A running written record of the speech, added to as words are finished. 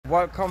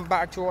Welcome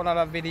back to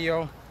another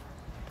video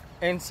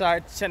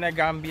inside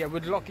Senegambia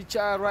with Lucky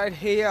Child right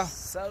here.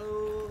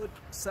 Salute,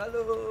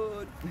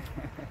 salute.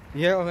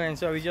 Yeah, man.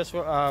 So we just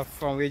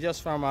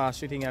from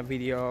shooting a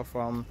video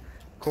from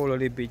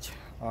Kololi Beach.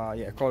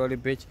 Kololi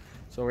Beach.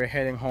 So we're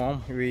heading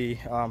home. We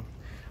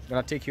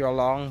gonna take you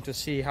along to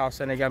see how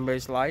Senegambia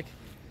is like,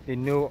 the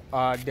new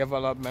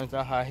developments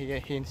that are here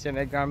in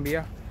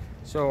Senegambia.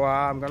 So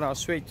I'm gonna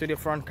switch to the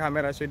front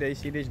camera so they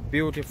see these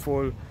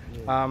beautiful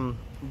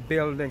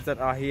buildings that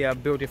are here,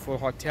 beautiful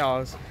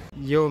hotels.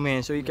 Yo,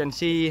 man, so you can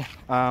see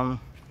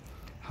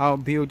how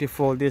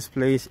beautiful this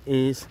place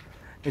is.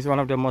 It's one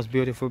of the most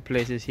beautiful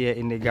places here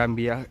in the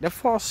Gambia, the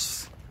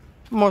first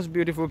most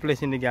beautiful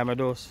place in the Gambia.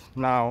 Those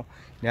now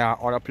there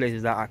are other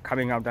places that are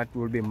coming up that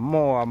will be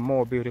more and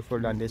more beautiful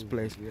than this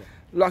place.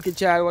 Lucky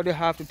Child, what do you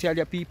have to tell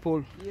your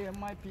people? Yeah,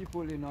 my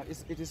people, you know,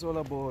 it is all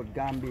about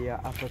Gambia,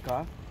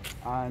 Africa.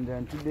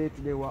 And today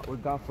what we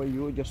got for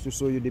you, just to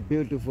show you the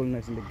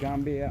beautifulness in the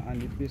Gambia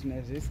and the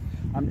businesses.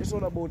 It's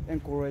all about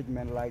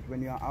encouragement. Like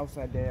when you're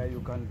outside there, you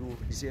can do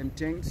the same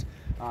things,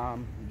 the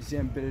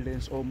same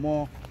buildings, or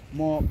more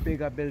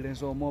bigger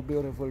buildings, or more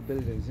beautiful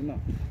buildings, you know.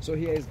 So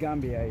here is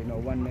Gambia, you know,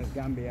 Oneness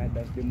Gambia.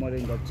 That's the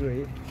moringa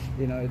tree,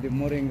 you know, the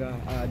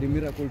moringa, the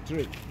miracle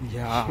tree.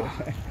 Yeah.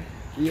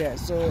 Yeah,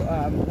 so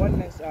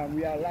Oneness,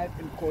 we are live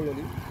in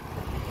Kololi.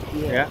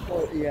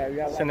 We are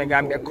live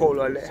Senegambia, in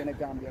Kololi.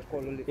 Senegambia,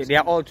 Kololi. Yeah, they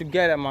are all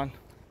together, man.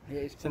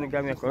 Yeah,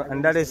 Senegambia, Kololi.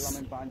 And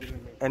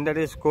that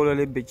is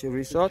Kololi Beach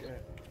Resort.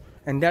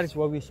 And that is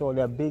what we saw,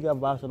 the bigger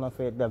version of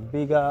it, the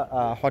bigger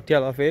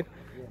hotel of it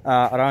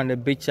around the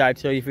beach side.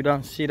 So if you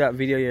don't see that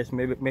video yet,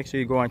 maybe make sure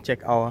you go and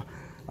check our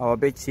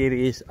beach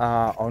series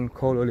on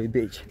Kololi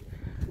Beach.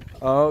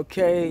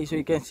 Okay, so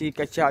you can see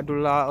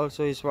Kachadula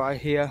also is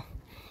right here.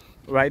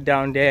 Right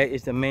down there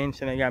is the main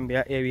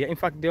Senegambia area. In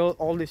fact,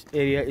 all this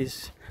area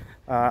is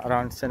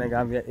around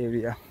Senegambia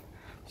area.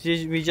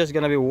 We're just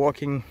gonna be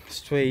walking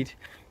straight,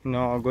 you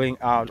know, going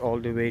out all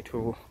the way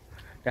to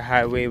the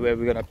highway where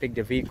we're gonna pick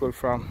the vehicle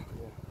from.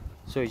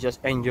 So you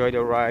just enjoy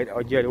the ride,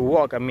 or enjoy the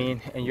walk. I mean,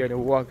 enjoy the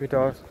walk with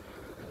us.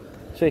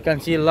 So you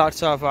can see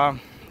lots of.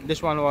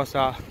 This one was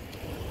a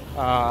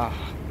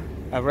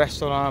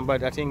restaurant,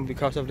 but I think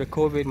because of the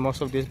COVID,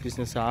 most of these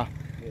businesses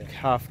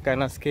have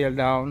kind of scaled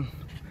down.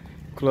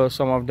 Close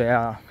some of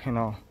their, you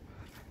know,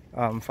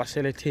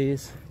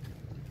 facilities.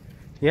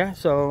 Yeah,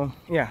 so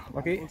yeah,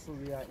 okay. Also,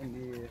 we are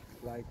in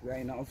we are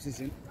in the off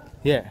season.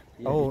 Yeah.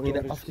 Yeah, oh, in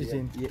the off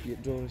season. Yeah, the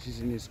tourist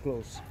season is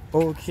closed.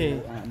 Okay.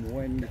 So,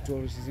 when the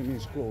tourist season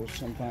is closed,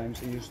 sometimes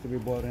it used to be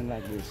boring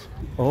like this.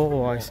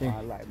 Oh, I see.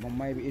 But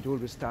maybe it will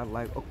be start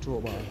like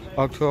October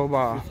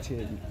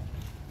 15,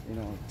 you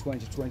know,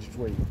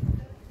 2023.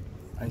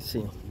 I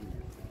see.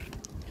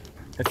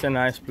 It's a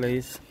nice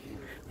place.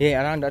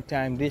 Yeah, around that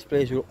time, this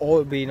place will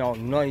all be, you know,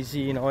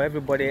 noisy. You know,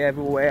 everybody,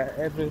 everywhere,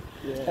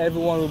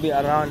 everyone will be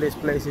around this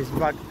place. In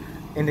fact,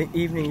 in the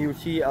evening, you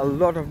see a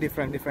lot of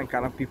different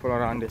kind of people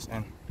around this,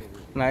 and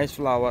nice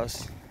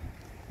flowers.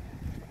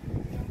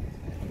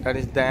 That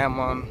is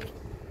Diamond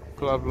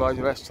Club Lodge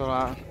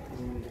Restaurant.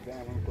 The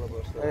Diamond Club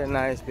Restaurant. Very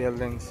nice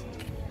buildings.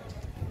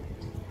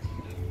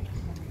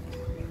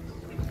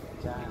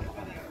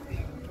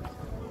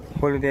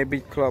 Holiday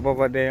Beach Club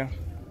over there.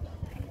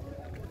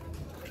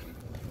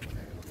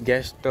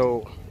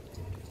 Gesto.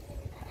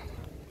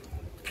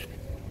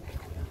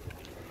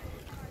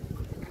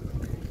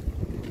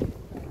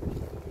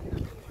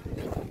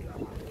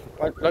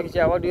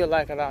 What do you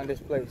like around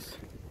this place?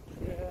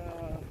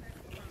 Yeah,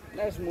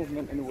 nice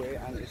movement anyway,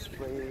 and it's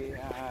very.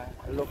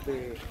 I love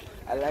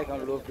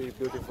the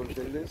beautiful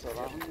buildings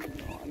around,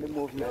 you know, and the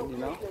movement, you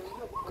know,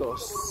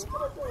 because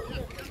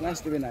it's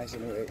nice to be nice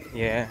anyway.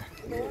 Yeah.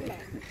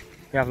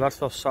 You have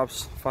lots of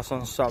shops,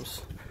 fashion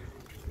shops.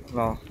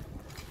 No.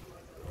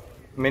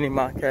 Mini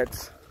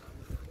markets.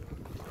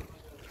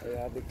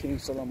 Yeah, the King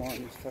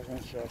Solomon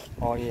fashion shop.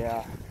 Oh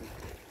yeah,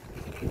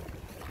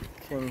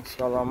 King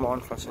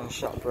Solomon fashion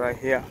shop right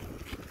here.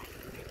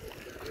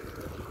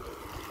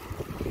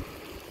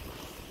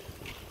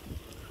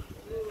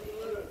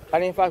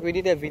 And in fact, we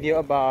did a video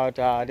about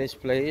this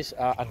place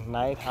at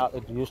night, how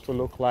it used to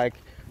look like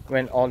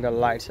when all the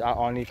lights are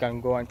on. You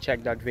can go and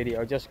check that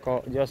video. Just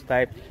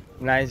type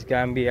 "Nice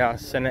Gambia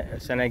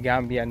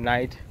Senegambia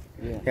night."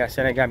 Yeah,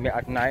 Senegambia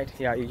at night.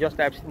 Yeah, you just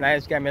type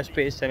 "Nice Gambia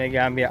space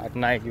Senegambia at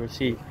night." You'll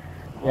see.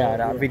 Yeah,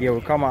 that video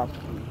will come up.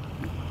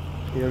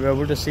 You'll be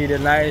able to see the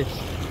nice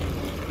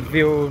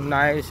view,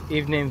 nice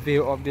evening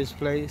view of this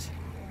place.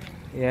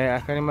 Yeah,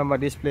 I can remember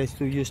this place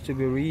too used to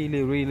be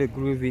really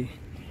groovy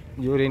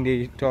during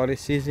the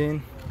tourist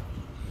season.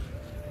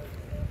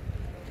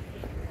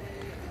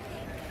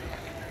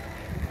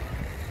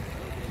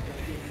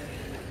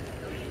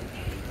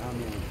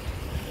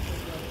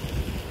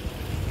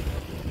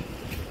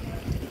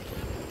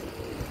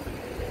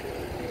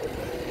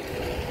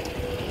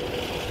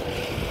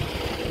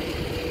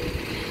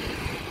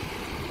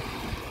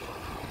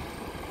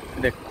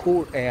 The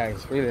cool air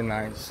is really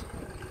nice.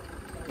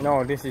 You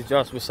know, this is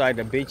just beside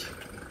the beach,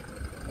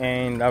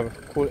 and the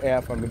cool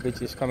air from the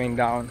beach is coming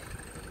down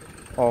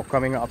or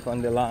coming up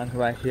on the land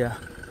right here.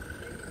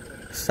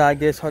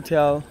 Stargaze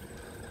Hotel.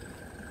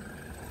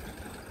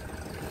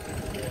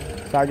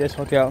 Stargaze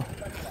Hotel.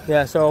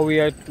 Yeah, so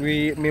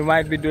we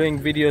might be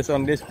doing videos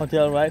on this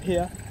hotel right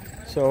here.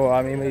 So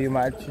I mean, you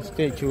might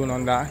stay tuned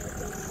on that.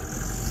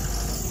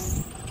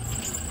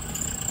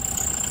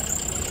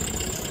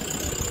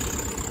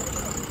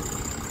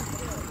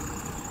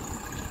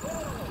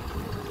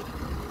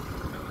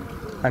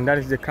 And that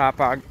is the car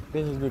park.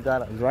 This is the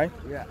garage, right?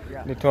 Yeah,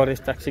 yeah. The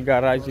tourist taxi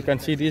garage. You can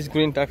see these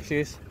green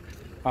taxis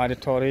are the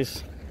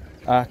tourist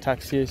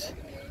taxis.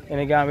 In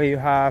the Gambia, you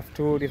have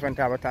two different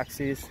types of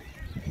taxis: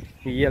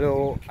 the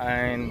yellow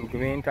and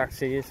green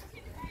taxis,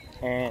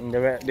 and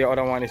the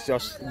other one is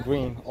just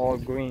green, all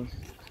green.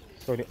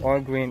 So the all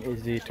green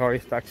is the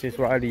tourist taxis,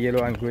 while the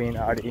yellow and green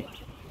are the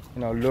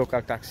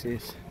local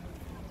taxis.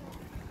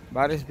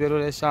 That is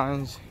Beirut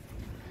Sounds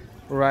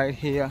right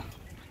here,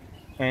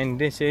 and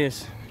this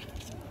is.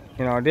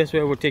 This way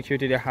will take you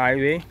to the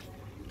highway,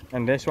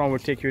 and this one will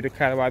take you to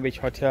Calabar Beach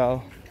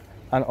Hotel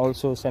and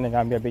also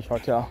Senegambia Beach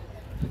Hotel.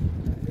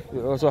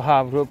 We also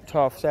have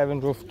rooftop,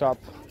 7 rooftop.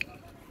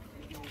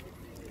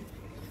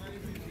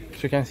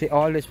 So you can see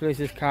all these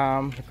places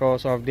calm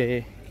because of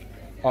the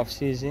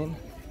off-season,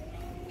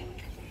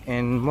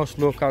 and most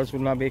locals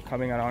will not be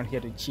coming around here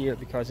to chill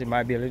because it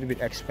might be a little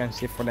bit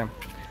expensive for them.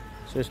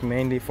 So it's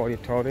mainly for the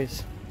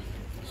tourists.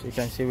 So you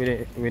can see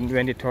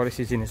when the tourist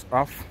season is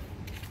off,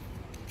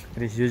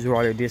 it is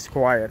usually this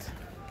quiet,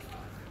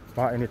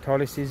 but in the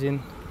tourist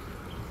season,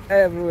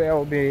 everywhere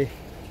will be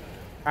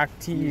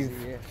active.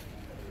 Easy,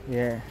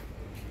 yeah.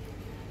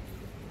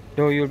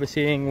 Though you'll be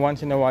seeing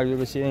once in a while, you'll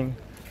be seeing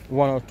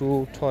 1 or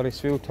 2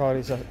 tourists, few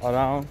tourists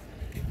around.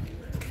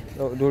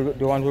 The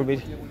ones will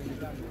be,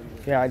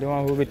 the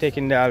one who will be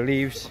taking their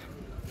leaves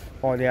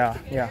or their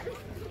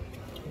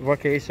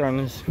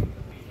vacations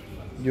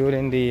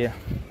during the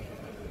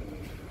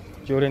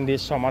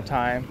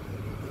summertime.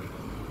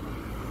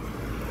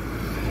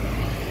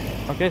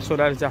 Okay, so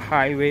that is the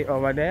highway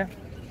over there.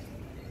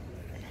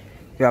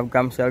 We have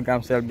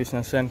Gamsel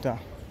Business Center.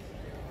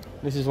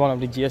 This is one of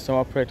the GSM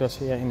operators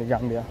here in the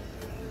Gambia.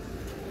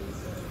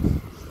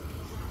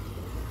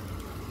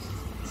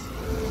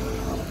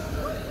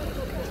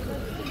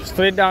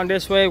 Straight down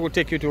this way will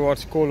take you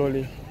towards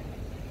Kololi.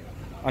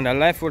 On the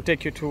left will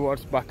take you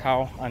towards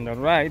Bakau. On the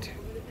right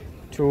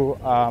to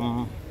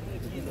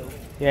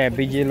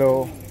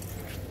Bijilo,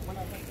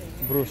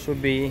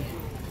 Brusubi,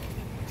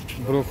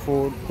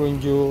 Brufut,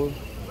 Kunjul.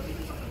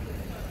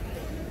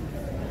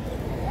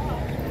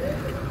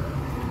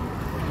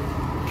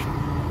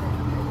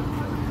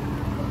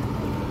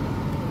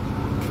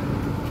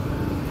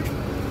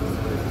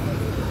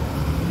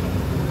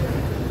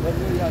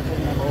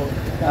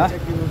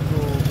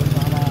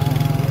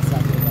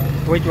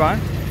 Which one?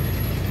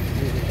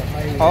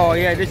 Oh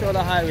yeah, this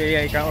other highway.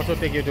 Yeah, it can also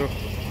take you to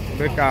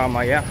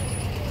Bekama. Yeah.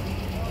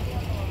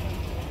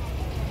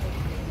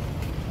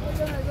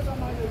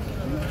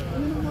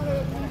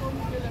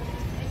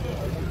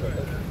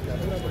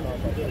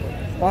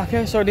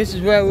 Okay, so this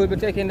is where we'll be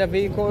taking the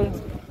vehicle,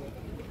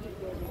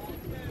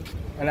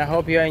 and I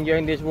hope you're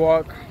enjoying this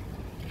walk.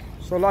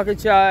 So Lucky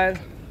Child,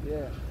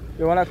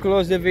 you want to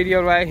close the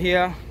video right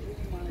here?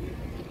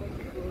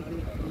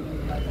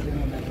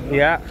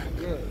 Yeah.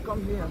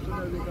 Come here so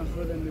that we can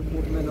show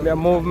them the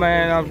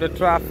movement of the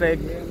traffic.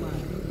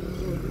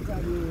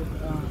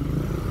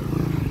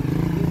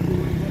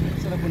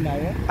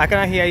 I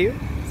cannot hear you.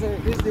 So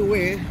this is the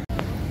way.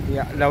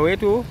 Yeah, the way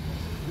to?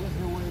 This is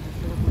the way to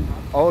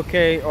Serapunda.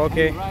 Okay,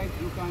 okay. On the right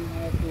you can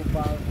head to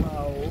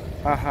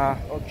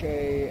Balpao.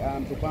 Okay,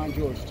 to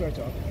Banjul, straight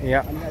up.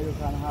 Yeah. And here you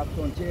can have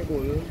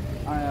Tontable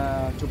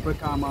to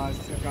Brikama,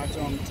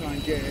 Sekatong,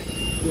 Tanje,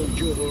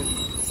 Donjul,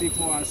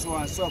 Sifo, and so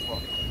on and so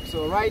forth.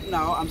 So right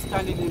now I'm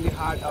standing in the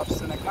heart of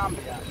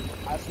Senegambia.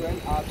 As well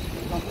as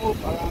you can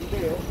move around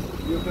there,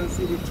 you can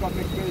see the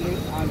tropic building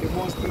and the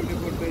most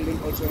beautiful building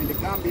also in the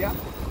Gambia.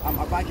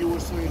 Abadi will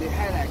show you the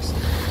highlights.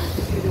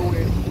 You see the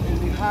way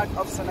in the heart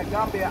of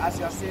Senegambia, as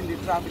you are seeing the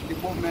traffic, the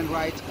movement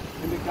right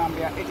in the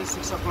Gambia. It is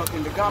 6 o'clock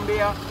in the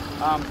Gambia.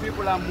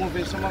 People are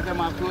moving, some of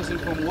them are closing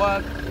from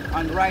work.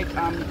 And right,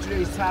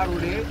 today is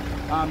Saturday.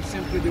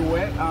 Simply the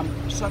way,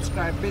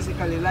 subscribe,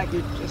 basically like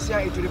it,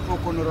 share it to the 4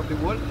 corners of the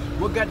world.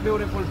 We'll get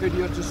beautiful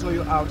videos to show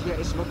you out here.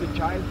 It's Lucky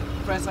Child,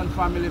 friends and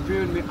family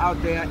viewing me out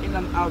there, in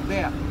and out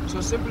there. So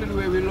simply the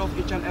way we love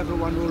each and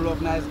everyone who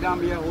love nice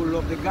Gambia, who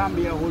love the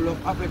Gambia, who love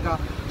Africa.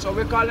 So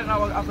we're calling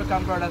our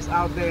African brothers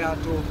out there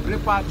to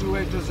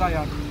repatriate to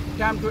Zion.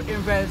 Time to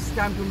invest,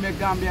 time to make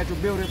Gambia to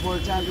beautiful,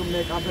 time to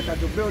make Africa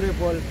to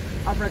beautiful.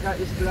 Africa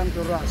is belong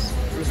to us.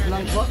 It's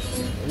belong to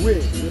we,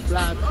 the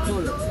black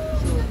people.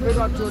 So big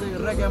up to the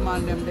reggae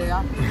man them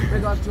there,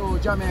 big up to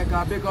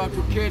Jamaica, big up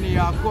to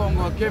Kenya,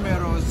 Congo,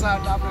 Cameroon,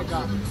 South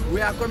Africa.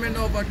 We are coming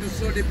over to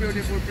show the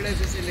beautiful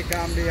places in the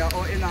Gambia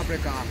or in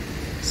Africa.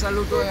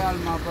 Salute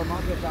Alma from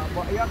Africa.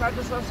 But you have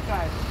to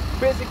subscribe.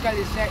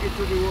 Basically share it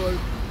to the world.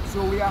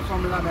 So we are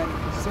from Lamen,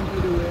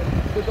 simply the way.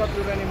 Big up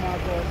to Rennie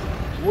Marcos,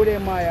 Woody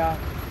Maya,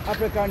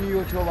 African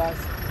YouTubers.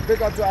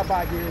 big up to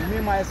Abagi,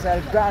 me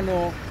myself,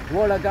 Gano,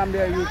 Walla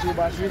Gambia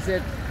YouTubers. We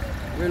said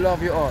we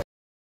love you all.